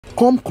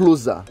Come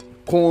closer.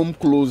 Come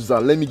closer.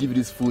 Let me give you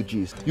this full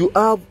gist. You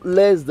have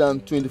less than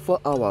 24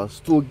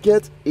 hours to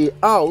get a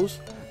house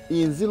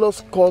in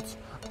Zylus Court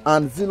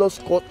and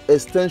Zylus Court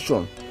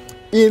Extension.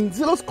 In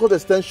Zylus Court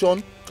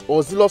Extension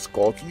or Zylus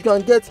Court, you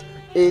can get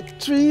a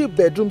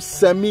 3-bedroom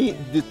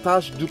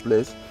semi-detached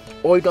duplex,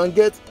 or you can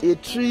get a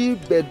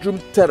 3-bedroom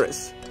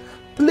terrace.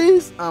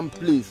 Please and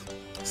please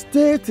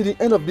stay till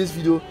the end of this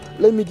video.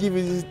 Let me give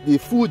you the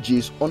full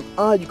gist on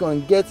how you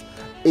can get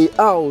a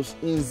house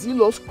in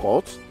Zylus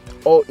Court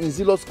or in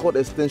Zylus Court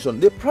Extension.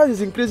 The price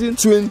is increasing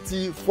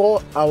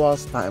 24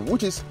 hours time,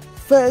 which is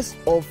 1st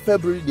of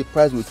February. The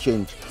price will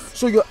change,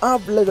 so you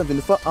have less than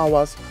 24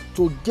 hours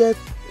to get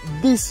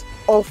this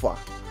offer.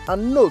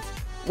 And note,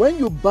 when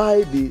you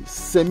buy the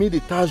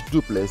semi-detached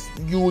duplex,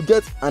 you will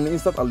get an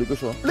instant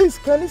allocation. Please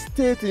kindly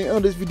stay till the end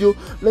of this video.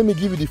 Let me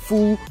give you the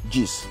full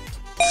gist.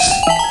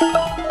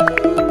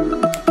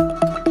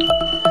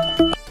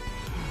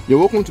 You're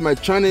welcome to my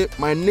channel.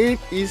 My name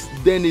is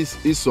Dennis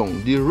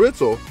Isong, the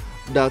realtor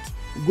that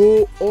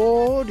go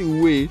all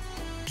the way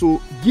to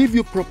give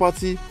you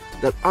property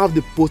that have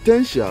the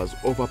potentials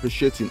of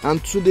appreciating.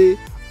 And today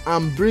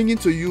I'm bringing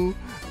to you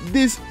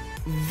this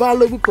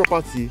valuable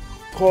property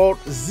called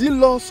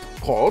Zylus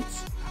Court,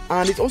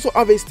 and it also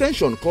have an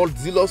extension called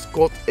Zylus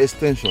Court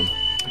Extension.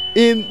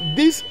 In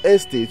this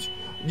estate,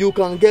 you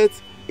can get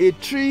a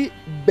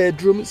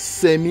 3-bedroom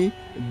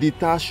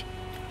semi-detached,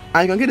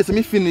 and you can get the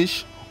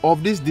semi-finish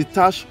of this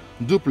detached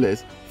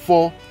duplex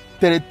for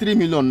 33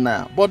 million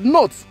naira. But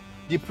note,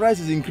 the price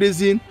is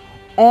increasing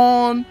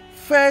on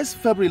 1st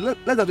February,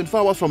 less than 24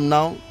 hours from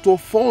now, to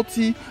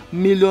 40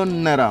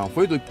 million naira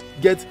for you to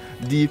get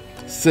the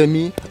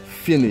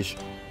semi-finish.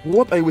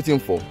 What are you waiting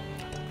for?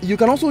 You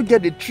can also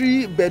get the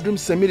 3-bedroom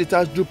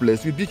semi-detached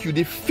duplex with BQ,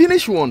 the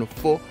finished one,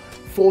 for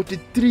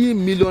 43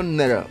 million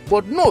naira.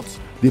 But note,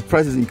 the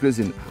price is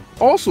increasing.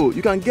 Also,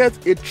 you can get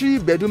a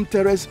 3-bedroom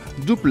terrace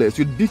duplex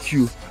with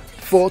BQ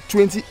for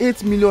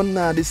 28 million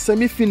naira, the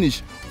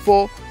semi-finish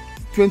for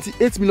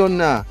 28 million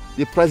naira.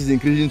 The price is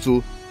increasing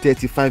to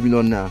 35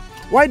 million naira.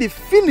 While the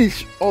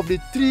finish of the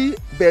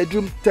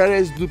 3-bedroom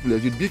terrace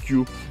duplex with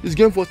BQ is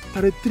going for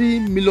 33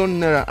 million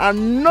naira.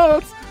 And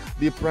note,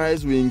 the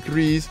price will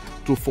increase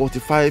to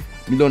 45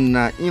 million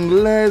naira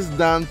in less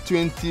than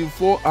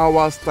 24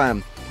 hours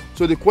time.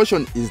 So the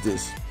question is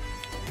this: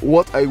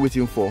 what are you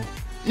waiting for?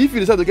 If you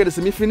decide to get a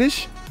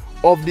semi-finish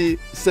of the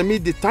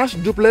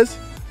semi-detached duplex,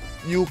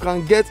 you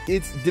can get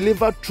it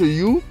delivered to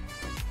you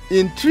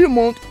in 3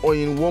 months or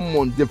in 1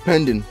 month,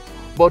 depending.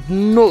 But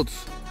note,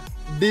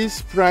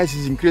 this price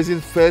is increasing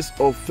 1st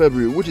of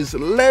February, which is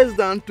less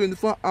than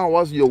 24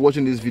 hours you're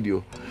watching this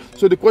video.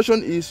 So the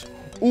question is,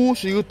 who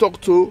should you talk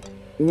to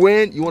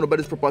when you want to buy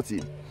this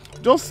property?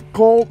 Just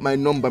call my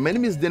number. My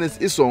name is Dennis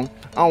Isong,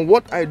 and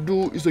what I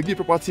do is to give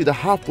property that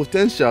have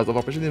potentials of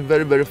appreciating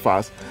very, very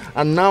fast.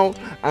 And now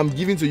I'm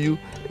giving to you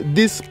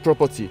this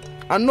property.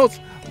 And note,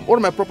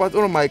 one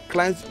of my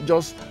clients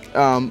just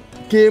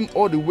came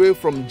all the way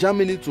from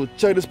Germany to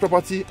check this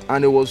property,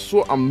 and he was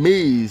so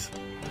amazed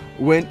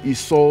when he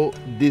saw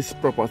this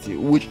property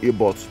which he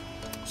bought.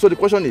 So the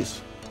question is,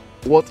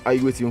 what are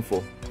you waiting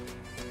for?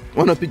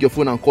 Why not pick your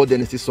phone and call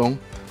Dennis Isong,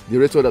 the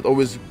realtor that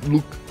always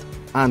look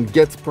and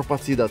get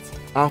property that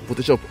have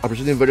potential of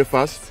appreciating very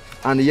fast.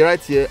 And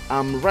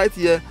I'm right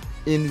here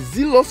in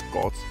Zylus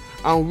Court,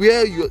 and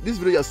where this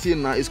video you're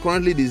seeing now is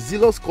currently the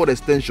Zylus Court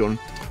Extension,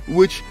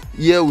 which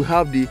here we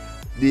have the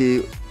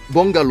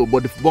bungalow,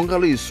 but the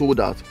bungalow is sold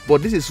out.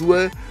 But this is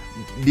where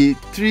the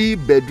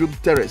 3-bedroom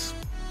terrace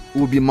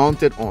will be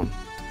mounted on.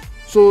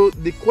 So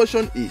the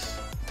question is,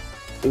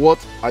 what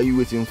are you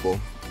waiting for?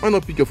 Why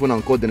not pick your phone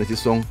and call Dennis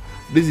Isong?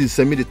 This is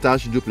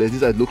semi-detached duplex. This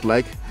is what it look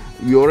like.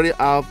 We already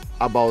have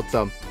about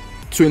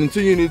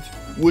 22 units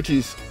which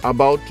is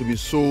about to be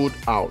sold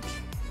out.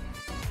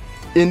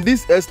 In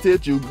this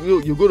estate, you're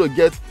going to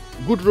get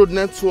good road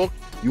network.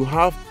 You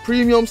have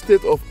premium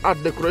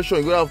state-of-art decoration.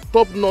 You're going to have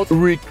top-notch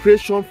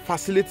recreation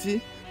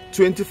facility,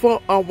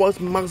 24 hours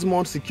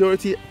maximum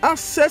security,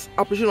 access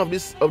application of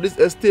this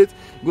estate.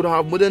 You're going to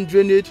have modern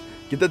drainage,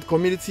 gated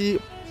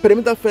community,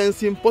 perimeter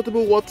fencing,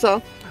 portable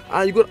water,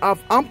 and you're going to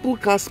have ample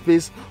car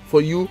space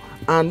for you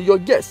and your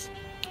guests.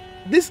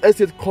 This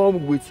estate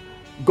comes with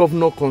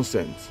governor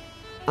consent,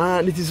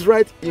 and it is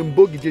right in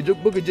Bogije.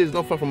 Bogije is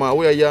not far from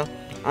our area,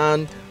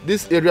 and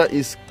this area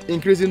is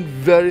increasing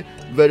very,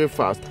 very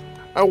fast.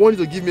 I want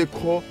you to give me a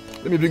call.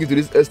 Let me bring you to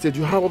this estate.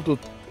 You have up to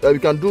you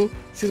can do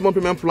 6-month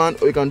premium plan,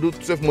 or you can do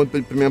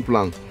 12-month premium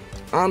plan.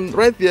 And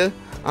right here,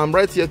 I'm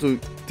right here to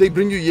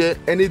bring you here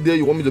any day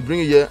you want me to bring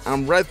you here.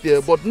 I'm right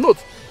here. But note,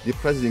 the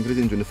price is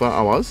increasing in 24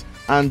 hours.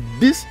 And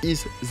this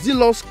is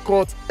Zylus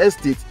Court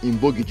Estate in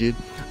Bogije,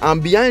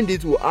 and behind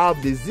it we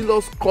have the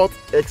Zylus Court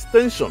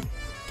Extension.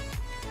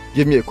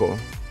 Give me a call.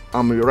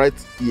 I'm right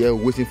here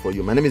waiting for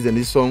you. My name is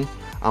Dennis Isong,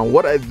 and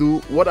what I do,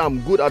 what I'm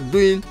good at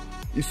doing,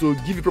 is to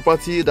give you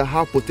property that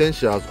have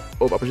potentials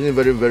of appreciating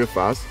very, very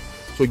fast.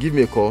 So give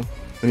me a call.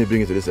 Let me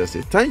bring you to this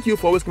estate. Thank you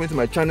for always coming to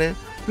my channel.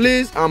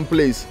 Please and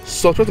please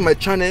subscribe to my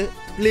channel.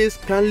 Please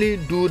kindly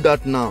do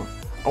that now.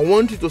 I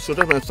want you to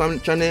subscribe to my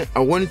channel. I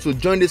want you to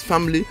join this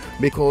family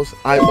because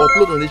I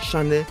upload on this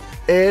channel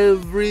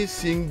every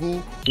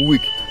single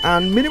week,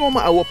 and minimum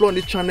I will upload on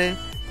this channel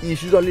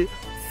is usually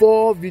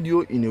 4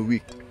 videos in a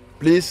week.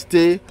 Please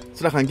stay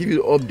so that I can give you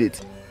the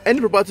update. Any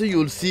property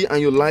you'll see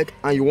and you like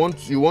and you want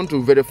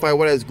to verify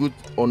whether it's good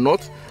or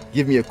not,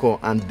 give me a call,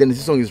 and then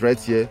this song is right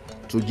here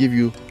to give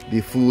you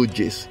the full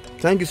gist.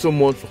 Thank you so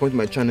much for coming to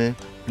my channel.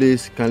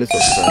 Please kindly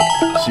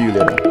subscribe. See you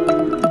later.